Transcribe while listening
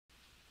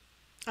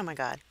Oh my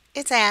God.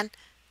 It's Anne,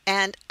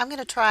 and I'm going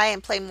to try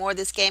and play more of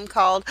this game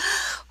called,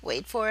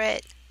 wait for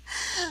it,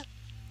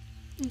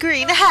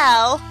 Green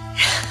Hell.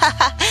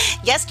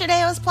 Yesterday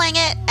I was playing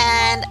it,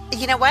 and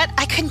you know what?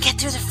 I couldn't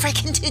get through the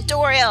freaking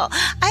tutorial.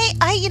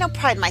 I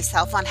pride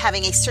myself on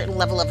having a certain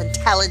level of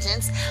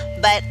intelligence,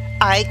 but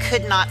I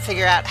could not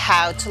figure out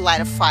how to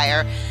light a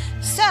fire.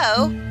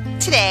 So,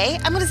 today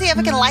I'm going to see if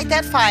I can light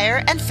that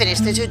fire and finish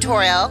the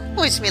tutorial.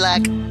 Wish me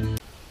luck.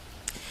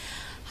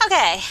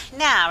 Okay,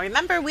 now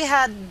remember we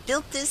had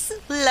built this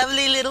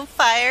lovely little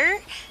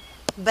fire,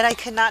 but I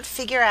could not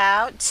figure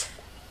out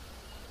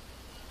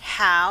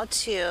how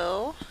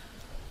to.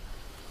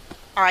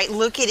 All right,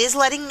 look, it is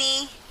letting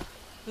me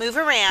move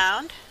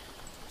around.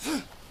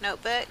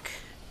 Notebook.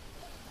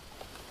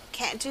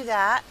 Can't do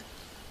that.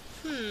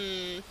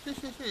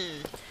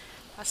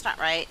 That's not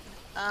right.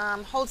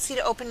 Hold C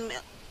to open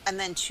and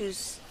then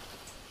choose.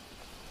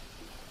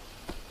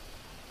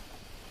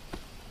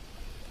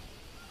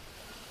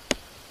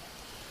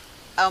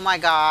 Oh my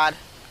God.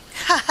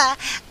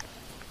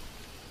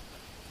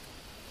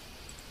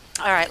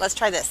 All right, let's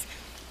try this.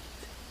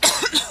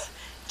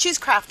 Choose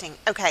crafting.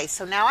 Okay,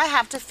 so now I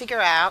have to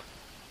figure out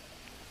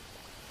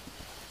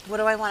what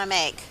do I want to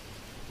make.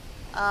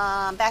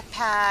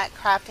 Backpack,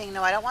 crafting.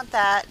 No, I don't want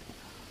that.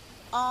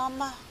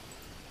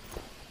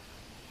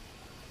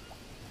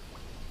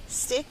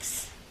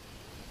 Sticks.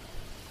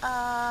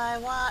 I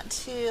want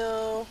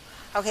to.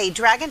 Okay,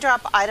 drag and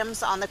drop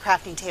items on the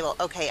crafting table.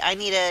 Okay, I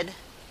needed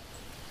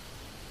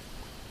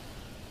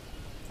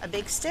a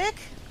big stick.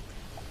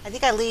 I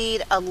think I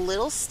need a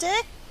little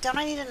stick. Don't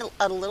I need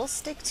a little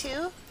stick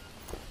too?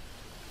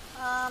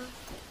 I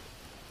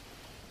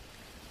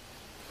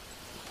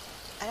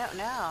don't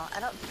know. I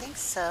don't think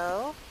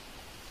so.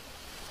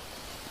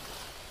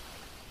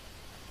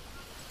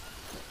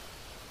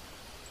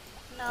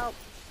 Nope.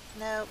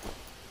 Nope.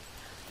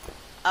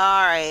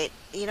 Alright.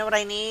 You know what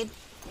I need?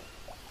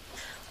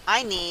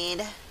 I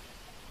need.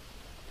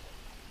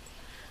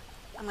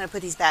 I'm going to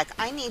put these back.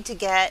 I need to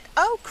get.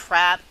 Oh,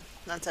 crap.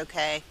 That's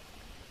okay.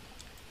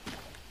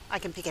 I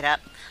can pick it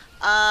up.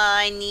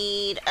 I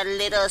need a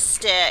little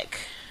stick.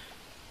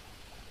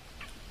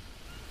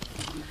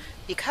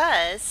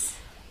 Because.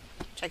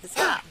 Check this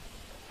out.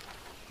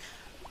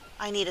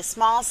 I need a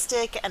small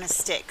stick and a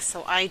stick,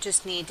 so I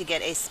just need to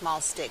get a small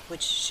stick,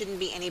 which shouldn't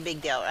be any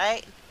big deal,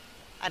 right?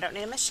 I don't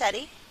need a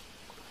machete.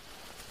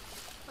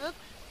 Whoop.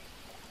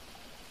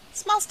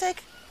 Small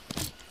stick.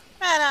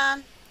 Right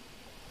on.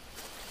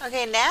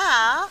 Okay,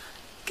 now,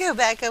 go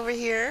back over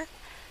here.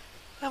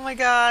 Oh my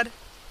God.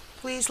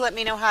 Please let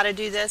me know how to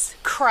do this.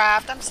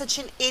 Craft. I'm such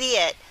an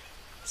idiot.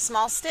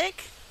 Small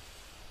stick.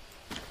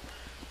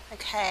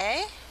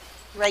 Okay.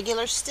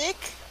 Regular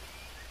stick.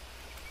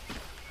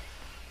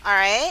 All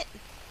right.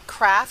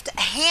 Craft a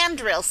hand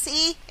drill.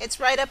 See? It's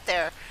right up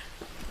there.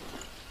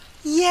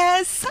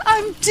 Yes,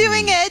 I'm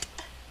doing it.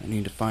 I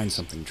need to find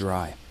something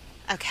dry.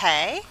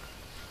 Okay.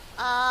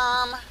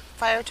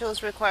 Fire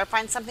tools require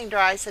find something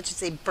dry such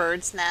as a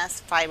bird's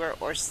nest, fiber,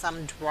 or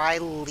some dry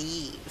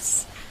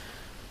leaves.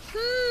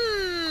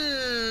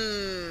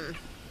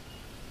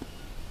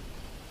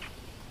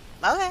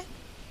 Okay.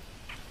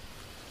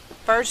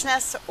 Bird's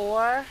nest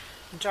or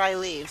dry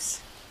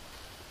leaves.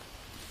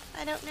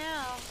 I don't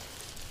know.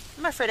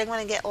 I'm afraid I'm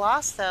going to get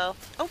lost, though.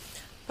 Oh,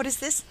 what is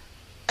this?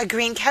 A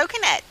green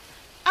coconut.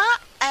 I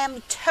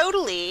am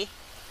totally.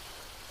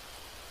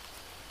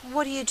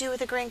 What do you do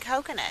with a green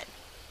coconut?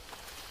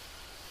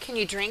 Can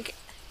you drink?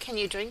 Can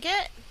you drink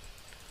it?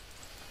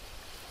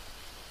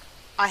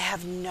 I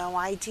have no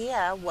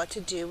idea what to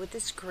do with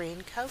this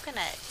green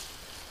coconut.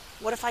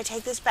 What if I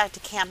take this back to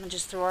camp and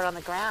just throw it on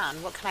the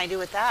ground? What can I do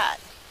with that?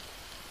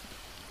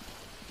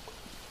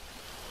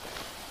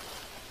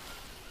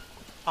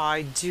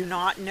 I do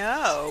not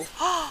know.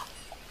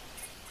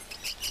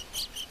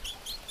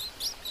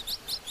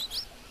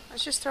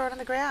 Let's just throw it on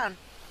the ground.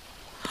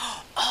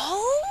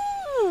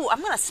 Oh,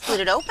 I'm going to split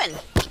it open.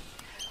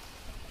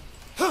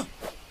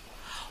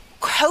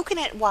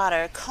 Coconut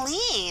water,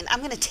 clean. I'm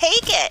going to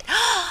take it.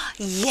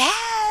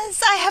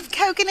 Yes, I have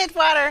coconut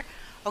water.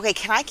 Okay,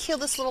 can I kill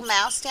this little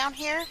mouse down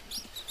here?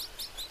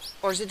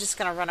 Or is it just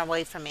going to run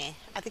away from me?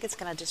 I think it's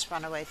going to just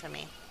run away from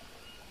me.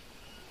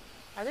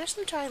 Are there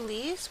some dry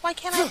leaves? Why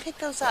can't I pick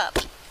those up?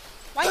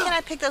 Why can't I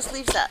pick those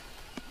leaves up?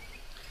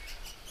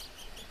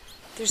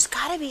 There's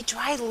got to be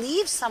dry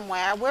leaves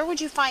somewhere. Where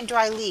would you find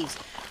dry leaves?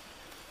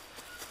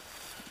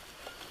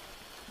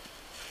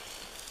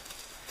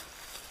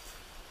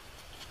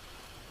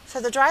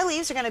 So the dry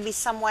leaves are going to be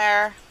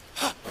somewhere.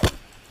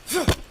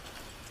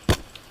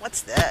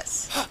 What's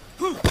this?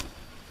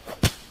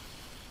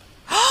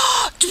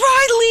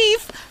 Dry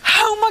leaf!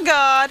 Oh my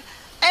God!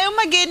 Oh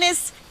my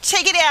goodness!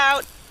 Check it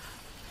out!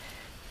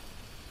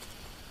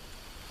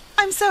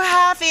 I'm so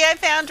happy I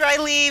found dry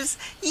leaves.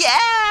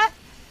 Yeah!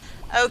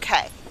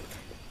 Okay.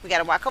 We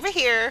gotta walk over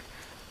here.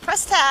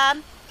 Press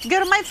tab.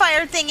 Go to my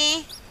fire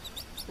thingy.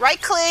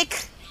 Right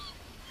click.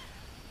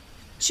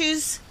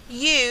 Choose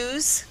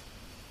use.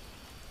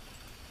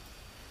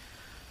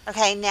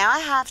 Okay, now I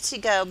have to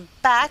go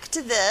back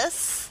to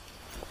this.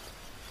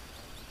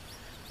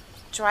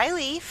 dry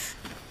leaf.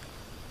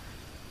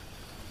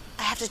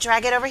 I have to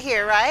drag it over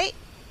here, right?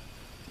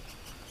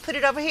 Put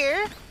it over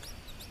here.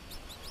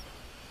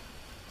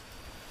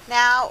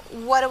 Now,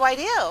 what do I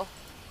do?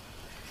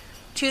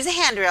 Choose a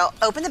handrail,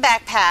 open the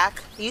backpack,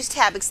 use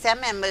tab,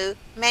 extend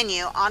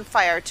menu on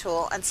fire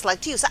tool, and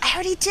select use. I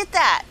already did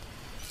that.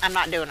 I'm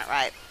not doing it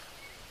right.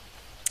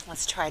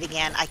 Let's try it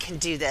again. I can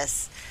do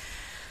this.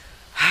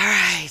 All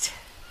right.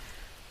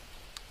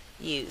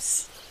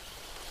 Use.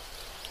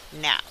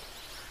 Now,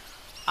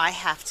 I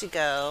have to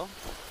go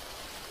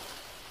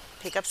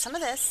pick up some of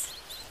this.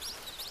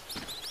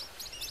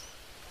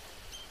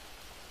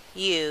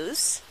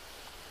 Use.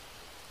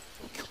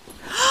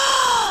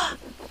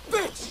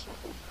 Bitch!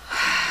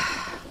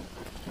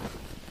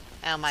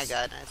 Oh my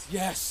goodness.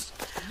 Yes.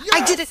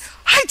 I did it!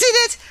 I did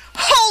it!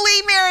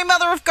 Holy Mary,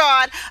 Mother of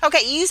God!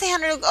 Okay, use the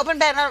hand to open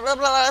bed, blah, blah,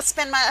 blah,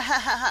 spin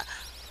my...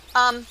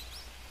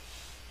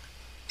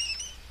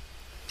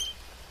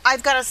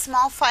 I've got a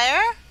small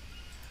fire.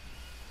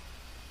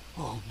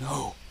 Oh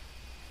no.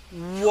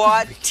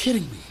 What? Are you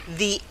kidding me?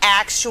 The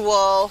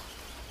actual...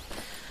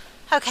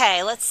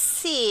 Okay, let's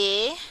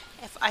see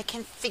if I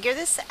can figure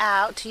this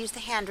out. To use the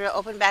handrail,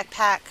 open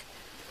backpack,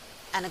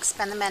 and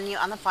expand the menu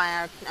on the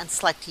fire and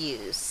select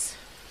use.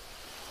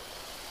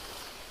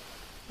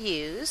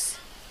 Use.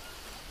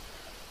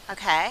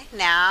 Okay,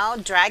 now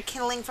drag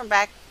kindling from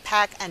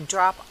backpack and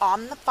drop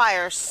on the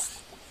fire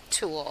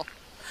tool.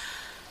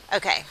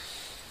 Okay.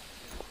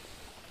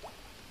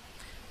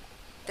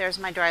 There's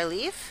my dry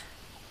leaf.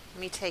 Let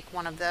me take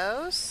one of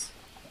those.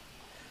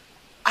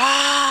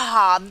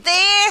 Ah,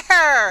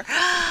 there!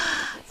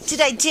 Did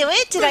I do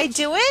it? Did I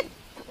do it?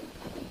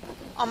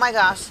 Oh my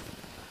gosh.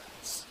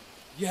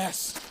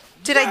 Yes.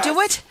 Did I do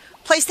it?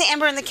 Place the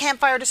ember in the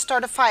campfire to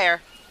start a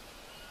fire.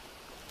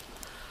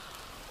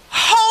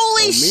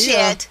 Holy Mia.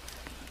 shit!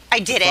 I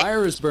did it.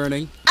 Fire is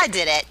burning. I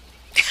did it.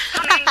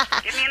 Coming.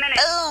 Give me a minute.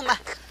 Boom!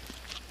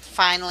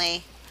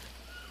 Finally.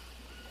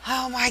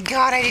 Oh my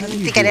god, I didn't do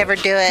you think do I'd ever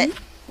do it.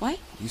 What?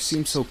 You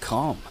seem so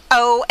calm.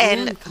 Oh, I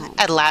and am calm.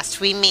 at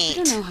last we I don't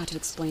meet. know how to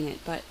explain it,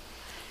 but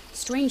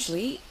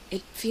strangely,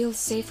 it feels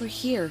safer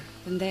here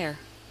than there.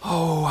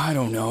 Oh, I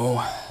don't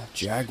know.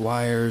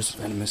 Jaguars,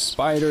 venomous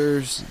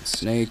spiders, and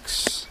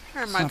snakes.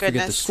 Oh Let's my not forget the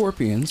goodness.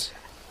 scorpions.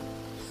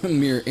 A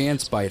mere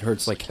ant's bite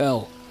hurts like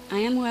hell. I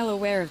am well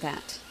aware of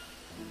that.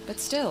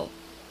 But still,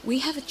 we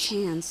have a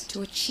chance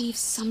to achieve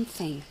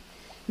something.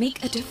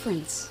 Make a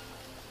difference.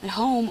 At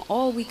home,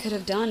 all we could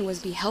have done was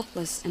be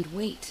helpless and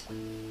wait.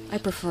 I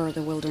prefer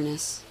the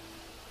wilderness.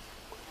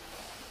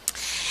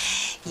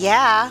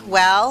 Yeah,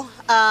 well,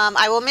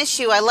 I will miss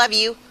you. I love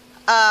you.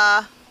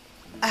 Oh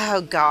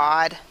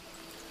god.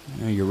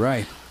 Yeah, you're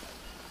right.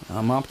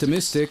 I'm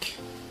optimistic.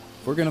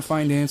 If we're gonna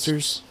find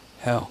answers,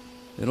 hell,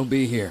 it'll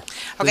be here.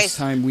 Okay. This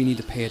time we need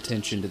to pay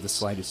attention to the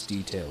slightest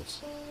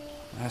details.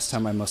 Last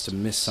time I must have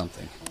missed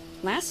something.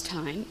 Last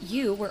time,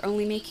 you were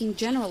only making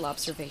general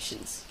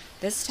observations.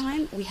 This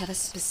time, we have a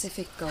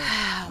specific goal.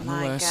 Oh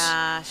my Nonetheless,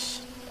 gosh.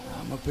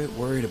 I'm a bit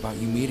worried about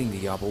you meeting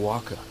the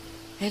Yabawaka.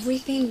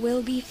 Everything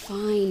will be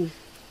fine.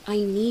 I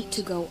need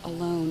to go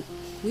alone.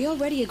 We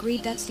already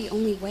agreed that's the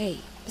only way.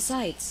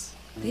 Besides,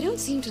 they don't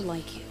seem to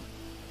like you.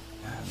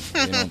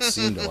 They don't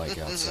seem to like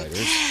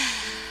outsiders.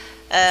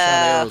 I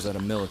shot arrows at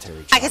a military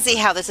I can chopper. see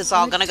how this is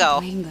all Hard gonna to go.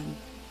 blame them.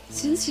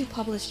 Since you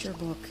published your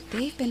book,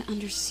 they've been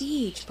under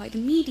siege by the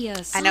media,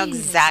 I know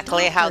scientists,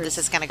 exactly how doctors.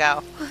 this is gonna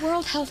go. The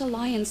World Health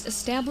Alliance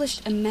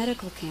established a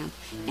medical camp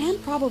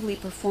and probably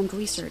performed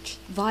research,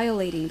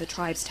 violating the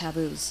tribe's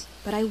taboos.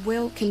 But I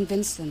will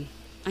convince them.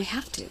 I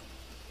have to.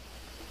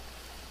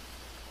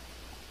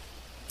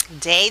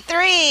 Day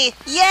 3.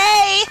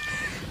 Yay!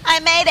 I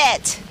made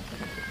it.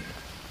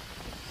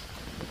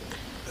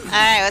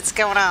 Alright, what's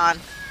going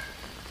on?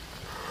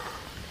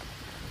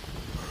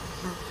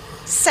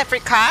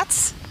 Separate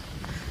cots.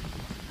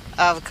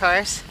 Of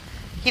course.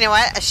 You know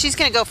what? She's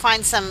gonna go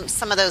find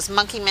some of those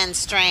monkey men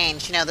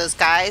strange. You know, those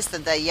guys,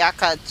 the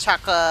Yaka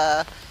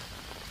Chaka,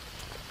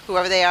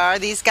 whoever they are,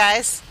 these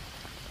guys.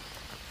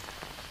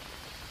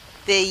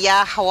 The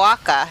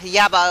Yabawaka.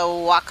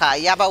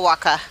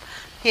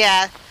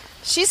 Yeah.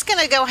 She's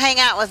gonna go hang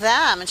out with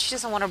them, and she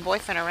doesn't want her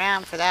boyfriend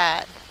around for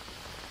that.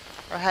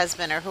 Or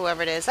husband, or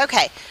whoever it is.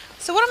 Okay,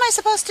 so what am I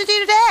supposed to do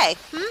today?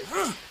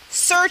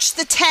 Search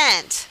the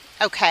tent.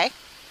 Okay.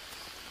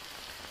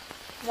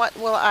 What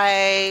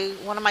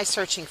am I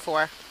searching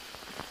for?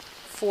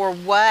 For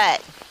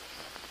what?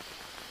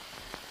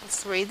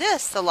 Let's read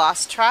this. The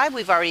Lost Tribe.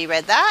 We've already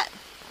read that.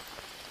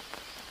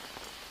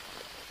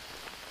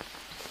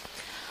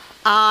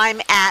 I'm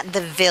at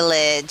the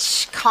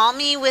village. Call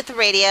me with the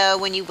radio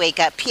when you wake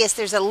up. P.S.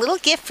 There's a little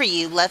gift for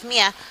you. Love,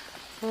 Mia.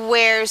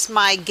 Where's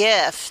my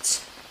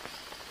gift?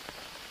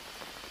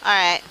 All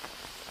right.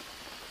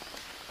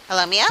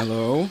 Hello, Mia?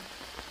 Hello?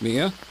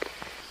 Mia?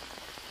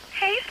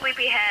 Hey,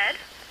 sleepyhead.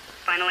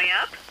 Finally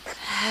up?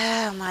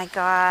 Oh, my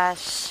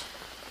gosh.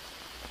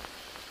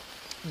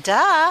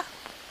 Duh.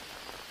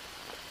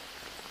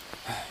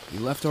 You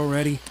left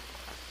already?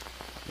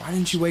 Why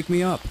didn't you wake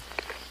me up?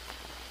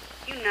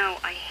 You know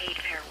I hate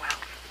farewells.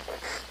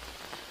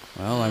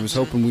 Well, I was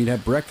hoping we'd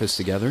have breakfast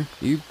together.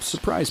 You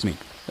surprised me,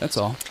 that's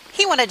all.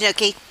 He wanted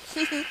nookie.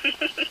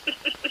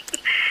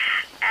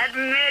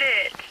 Admit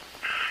it.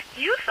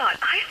 You thought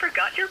I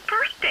forgot your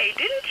birthday,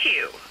 didn't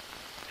you?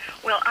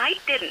 Well, I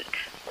didn't.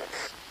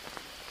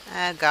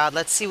 Oh, God,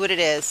 let's see what it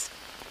is.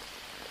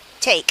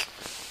 Take.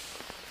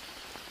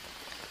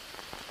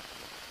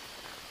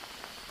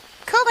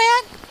 Cool,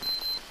 man.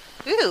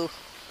 Ooh.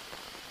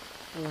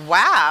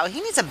 Wow,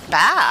 he needs a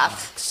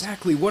bath.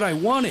 Exactly what I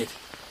wanted.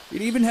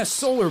 It even has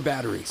solar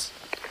batteries.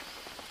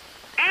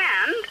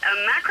 And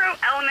a macro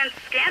element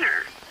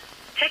scanner.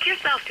 Check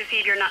yourself to see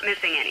if you're not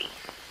missing any.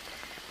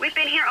 We've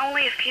been here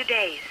only a few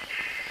days,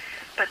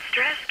 but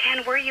stress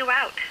can wear you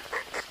out.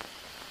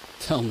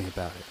 Tell me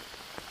about it.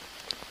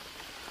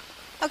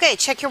 Okay,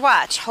 check your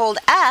watch. Hold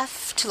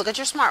F to look at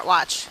your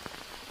smartwatch.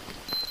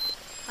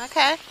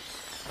 Okay.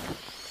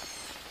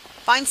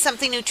 Find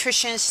something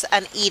nutritious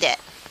and eat it.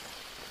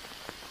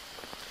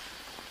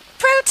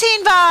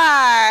 Protein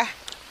bar!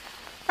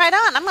 Right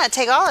on, I'm going to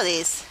take all of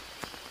these.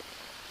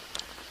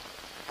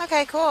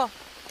 Okay, cool.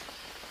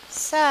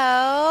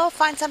 So,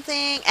 find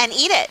something and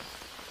eat it.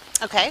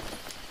 Okay.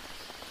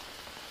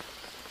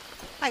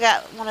 I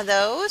got one of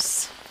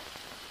those.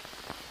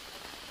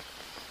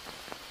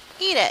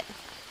 Eat it.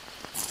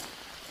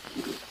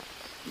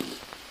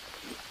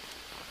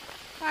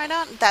 Right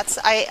on.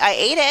 I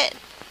ate it.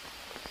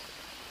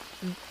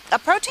 A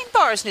protein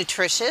bar is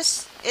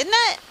nutritious, isn't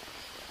it?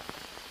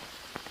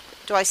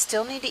 Do I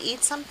still need to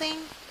eat something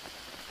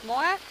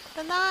more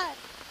than that?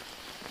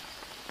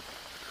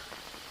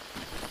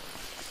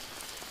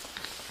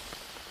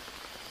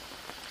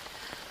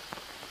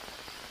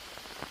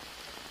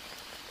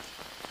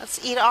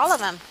 Let's eat all of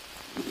them.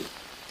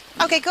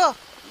 Okay, cool.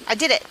 I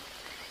did it.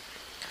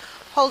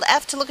 Hold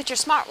F to look at your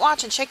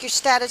smartwatch and check your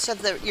status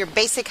of your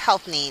basic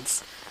health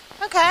needs.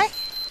 Okay.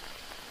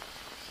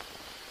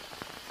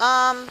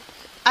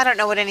 I don't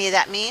know what any of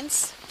that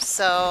means,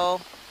 so...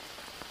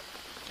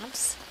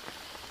 Oops.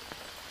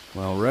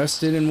 Well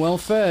rested and well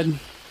fed.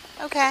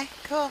 Okay,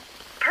 cool.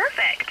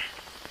 Perfect.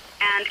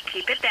 And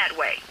keep it that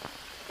way.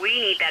 We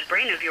need that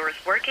brain of yours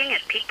working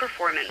at peak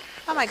performance.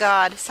 Oh my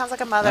God, sounds like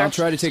a mother. I'll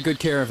try to take good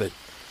care of it.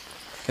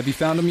 Have you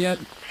found them yet?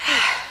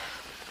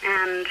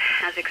 And,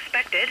 as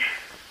expected,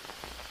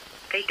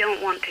 they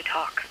don't want to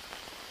talk.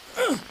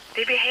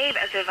 They behave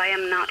as if I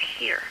am not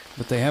here.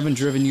 But they haven't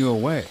driven you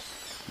away.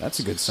 That's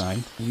a good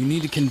sign. You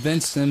need to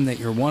convince them that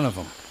you're one of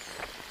them.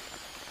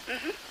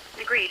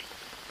 Agreed.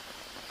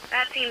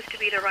 That seems to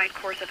be the right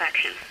course of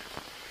action.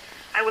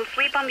 I will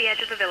sleep on the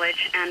edge of the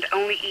village and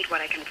only eat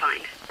what I can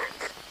find.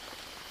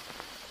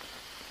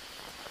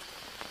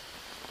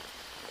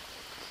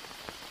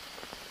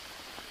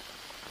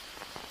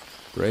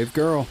 Brave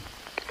girl.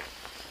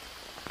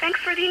 Thanks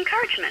for the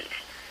encouragement.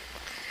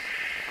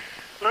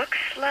 Looks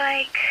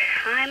like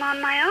I'm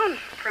on my own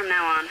from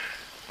now on.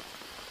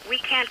 We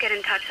can't get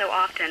in touch so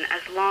often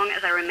as long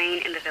as I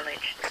remain in the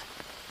village.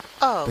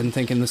 Oh, Been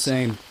thinking the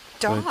same, but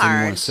didn't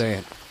darn. want to say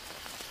it.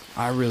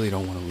 I really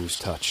don't want to lose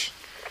touch.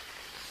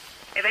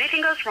 If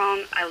anything goes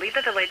wrong, I'll leave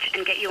the village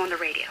and get you on the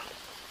radio.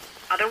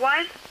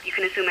 Otherwise, you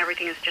can assume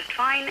everything is just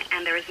fine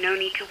and there is no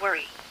need to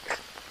worry.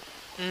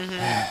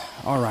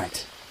 All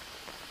right.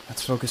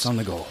 Let's focus on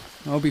the goal.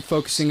 I'll be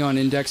focusing on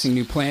indexing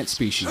new plant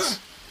species.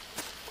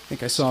 I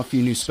think I saw a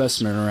few new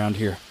specimens around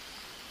here.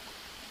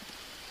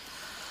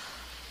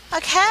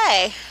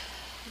 Okay.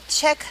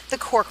 Check the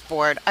cork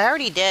board. I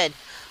already did.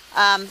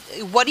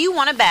 What do you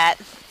want to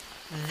bet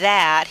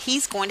that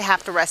he's going to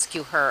have to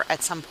rescue her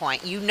at some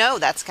point? You know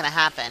that's going to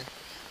happen.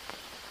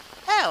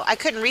 Oh, I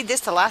couldn't read this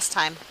the last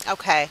time.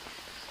 Okay.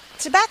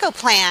 Tobacco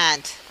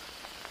plant.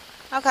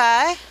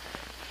 Okay.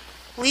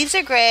 Leaves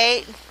are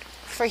great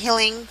for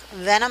healing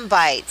venom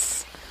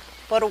bites.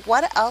 But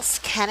what else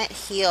can it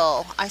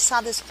heal? I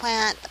saw this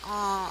plant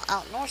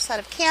out north side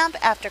of camp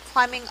after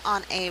climbing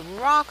on a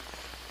rock.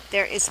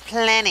 There is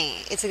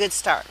plenty. It's a good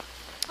start.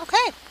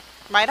 Okay,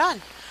 right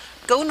on.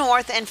 Go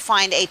north and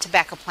find a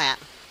tobacco plant.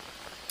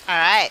 All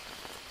right.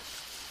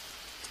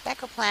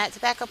 Tobacco plant,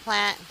 tobacco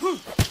plant.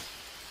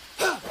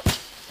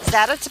 Is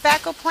that a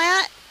tobacco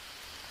plant?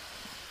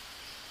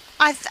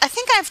 I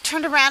think I've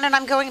turned around and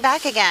I'm going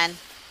back again.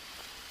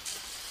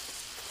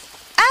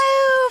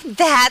 Oh,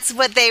 that's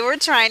what they were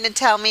trying to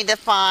tell me to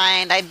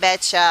find, I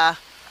betcha.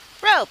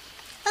 Rope.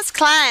 Let's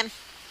climb.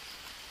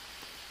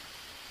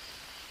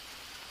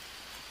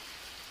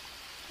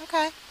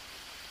 Okay.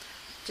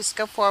 Just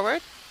go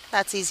forward.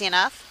 That's easy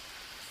enough.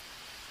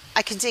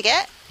 I can dig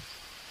it.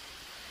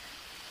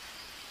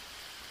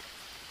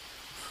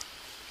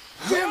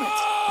 Damn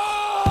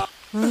it!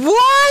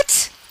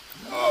 What?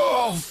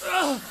 Oh,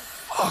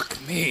 fuck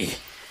me.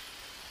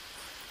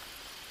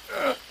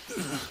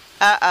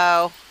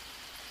 Uh-oh.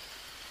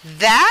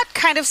 That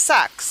kind of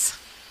sucks.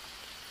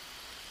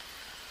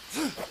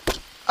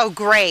 Oh,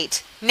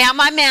 great. Now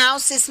my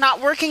mouse is not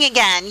working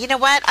again. You know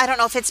what? I don't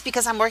know if it's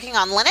because I'm working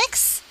on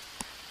Linux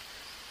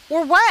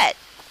or what.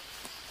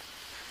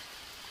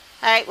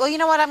 All right, well, you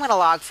know what? I'm going to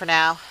log for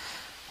now.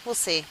 We'll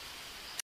see.